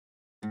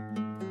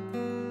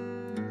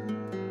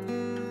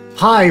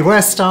Hi,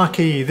 we're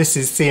Starkey, this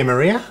is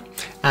Seah-Maria,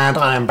 and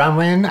I am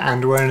Branwen,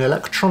 and we're an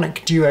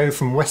electronic duo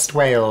from West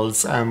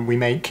Wales. We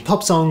make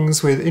pop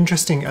songs with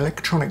interesting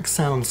electronic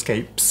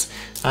soundscapes.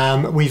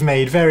 We've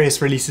made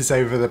various releases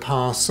over the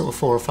past sort of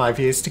 4 or 5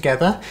 years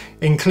together,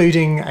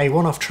 including a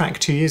one-off track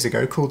 2 years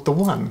ago called The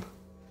One.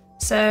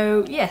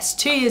 So yes,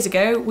 2 years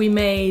ago we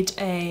made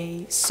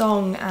a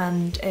song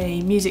and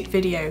a music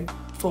video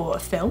for a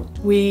film.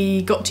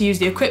 We got to use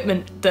the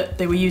equipment that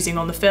they were using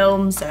on the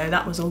film, so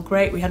that was all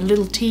great. We had a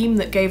little team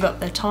that gave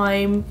up their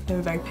time. They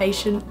were very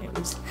patient. It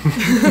was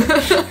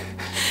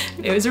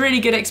it was a really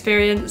good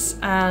experience,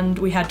 and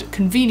we had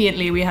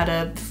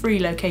a free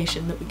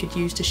location that we could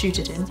use to shoot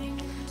it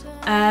in.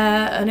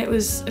 And it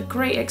was a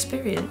great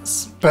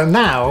experience. But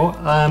now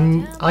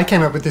I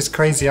came up with this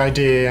crazy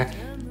idea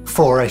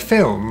for a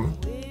film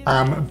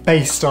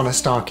based on a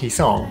Starkey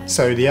song,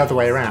 so the other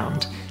way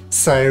around.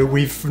 So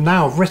we've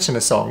now written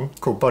a song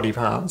called Body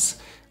Parts,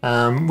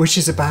 which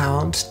is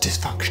about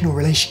dysfunctional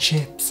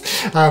relationships.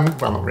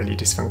 Well, not really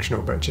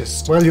dysfunctional, but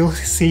just, well, you'll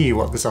see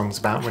what the song's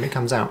about when it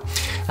comes out.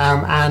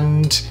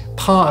 And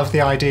part of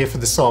the idea for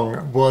the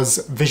song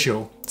was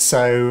visual.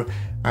 So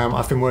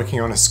I've been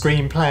working on a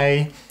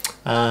screenplay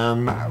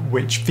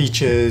which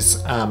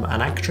features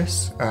an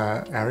actress,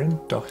 Erin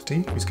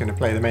Doherty, who's going to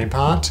play the main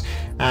part,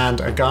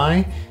 and a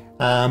guy.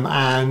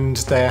 And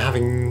they're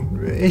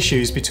having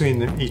issues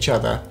between each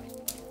other.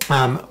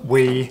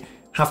 We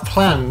have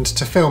planned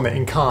to film it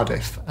in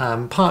Cardiff,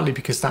 partly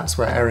because that's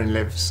where Erin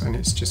lives and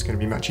it's just going to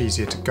be much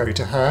easier to go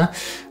to her,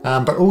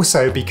 but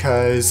also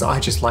because I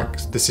just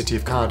like the city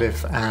of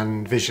Cardiff,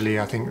 and visually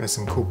I think there's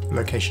some cool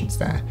locations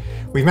there.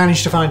 We've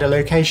managed to find a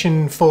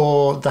location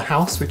for the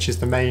house, which is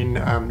the main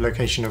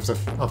location of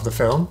the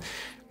film.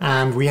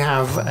 And we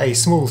have a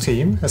small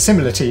team, a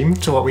similar team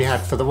to what we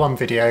had for the one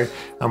video,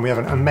 and we have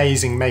an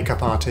amazing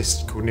makeup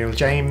artist called Neil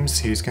James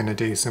who's going to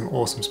do some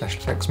awesome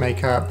special effects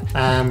makeup,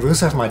 and we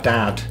also have my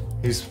dad,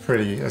 who's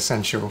pretty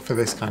essential for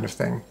this kind of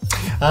thing.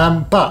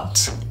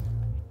 But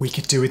we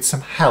could do with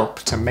some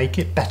help to make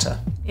it better.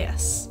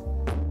 Yes.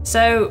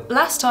 So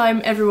last time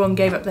everyone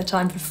gave up their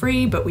time for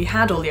free, but we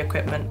had all the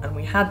equipment and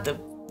we had the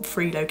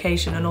free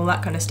location and all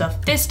that kind of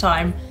stuff. This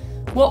time,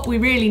 what we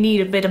really need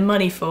a bit of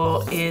money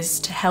for is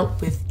to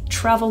help with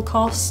travel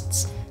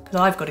costs, because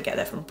I've got to get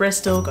there from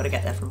Bristol, got to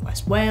get there from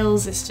West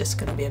Wales. It's just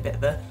going to be a bit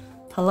of a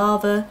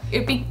palaver.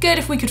 It'd be good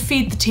if we could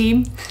feed the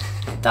team.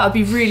 That would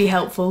be really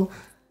helpful.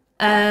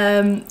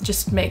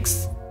 Just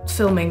makes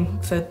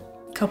filming for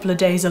a couple of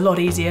days a lot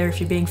easier if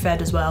you're being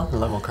fed as well. A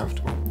lot more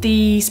comfortable.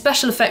 The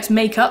special effects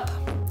makeup,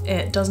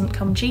 it doesn't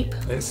come cheap.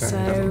 It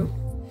certainly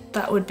doesn't.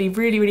 That would be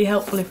really, really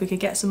helpful if we could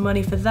get some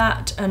money for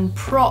that, and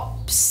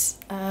props.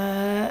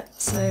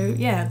 So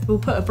yeah, we'll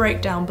put a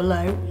breakdown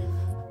below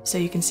so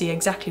you can see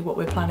exactly what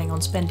we're planning on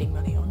spending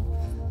money on.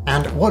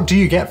 And what do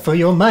you get for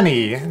your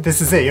money?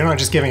 This is it, you're not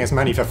just giving us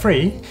money for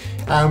free,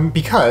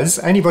 because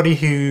anybody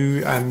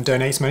who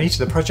donates money to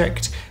the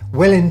project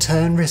will in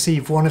turn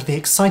receive one of the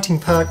exciting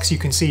perks you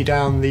can see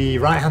down the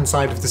right-hand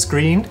side of the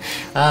screen,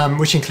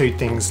 which include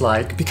things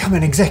like become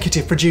an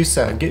executive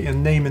producer and get your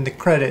name in the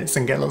credits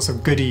and get lots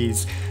of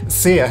goodies.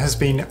 Seah has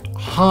been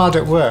hard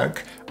at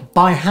work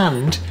by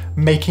hand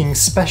making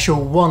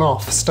special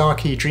one-off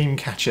Starkey dream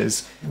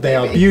catchers. They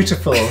are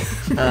beautiful,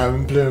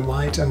 blue and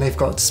white, and they've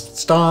got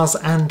stars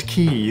and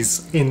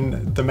keys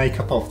in the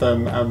makeup of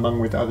them, among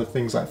with other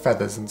things like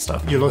feathers and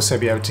stuff. You'll also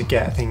be able to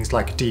get things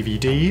like a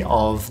DVD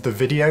of the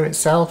video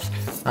itself,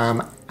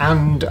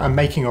 and a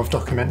making of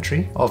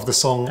documentary of the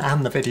song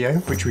and the video,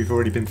 which we've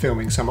already been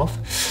filming some of.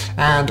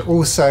 And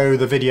also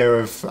the video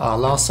of our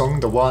last song,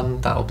 The One,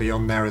 that'll be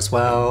on there as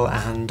well.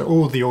 And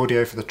all the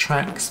audio for the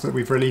tracks that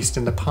we've released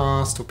in the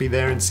past will be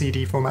there in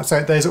CD format.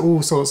 So there's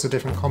all sorts of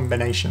different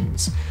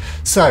combinations.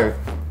 So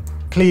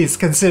please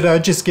consider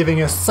just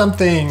giving us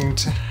something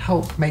to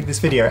help make this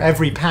video.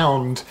 Every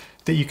 £1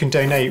 that you can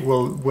donate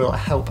will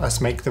help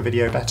us make the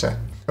video better.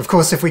 Of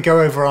course, if we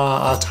go over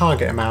our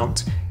target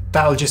amount,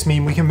 that'll just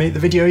mean we can make the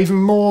video even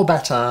more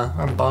better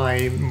and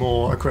buy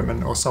more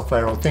equipment or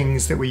software or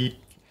things that we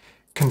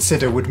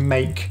consider would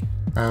make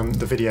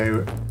the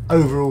video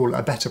overall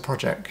a better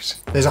project.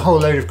 There's a whole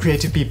load of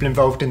creative people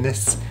involved in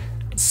this.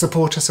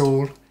 Support us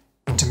all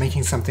into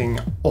making something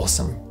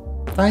awesome.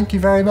 Thank you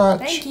very much.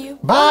 Thank you.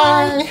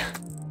 Bye.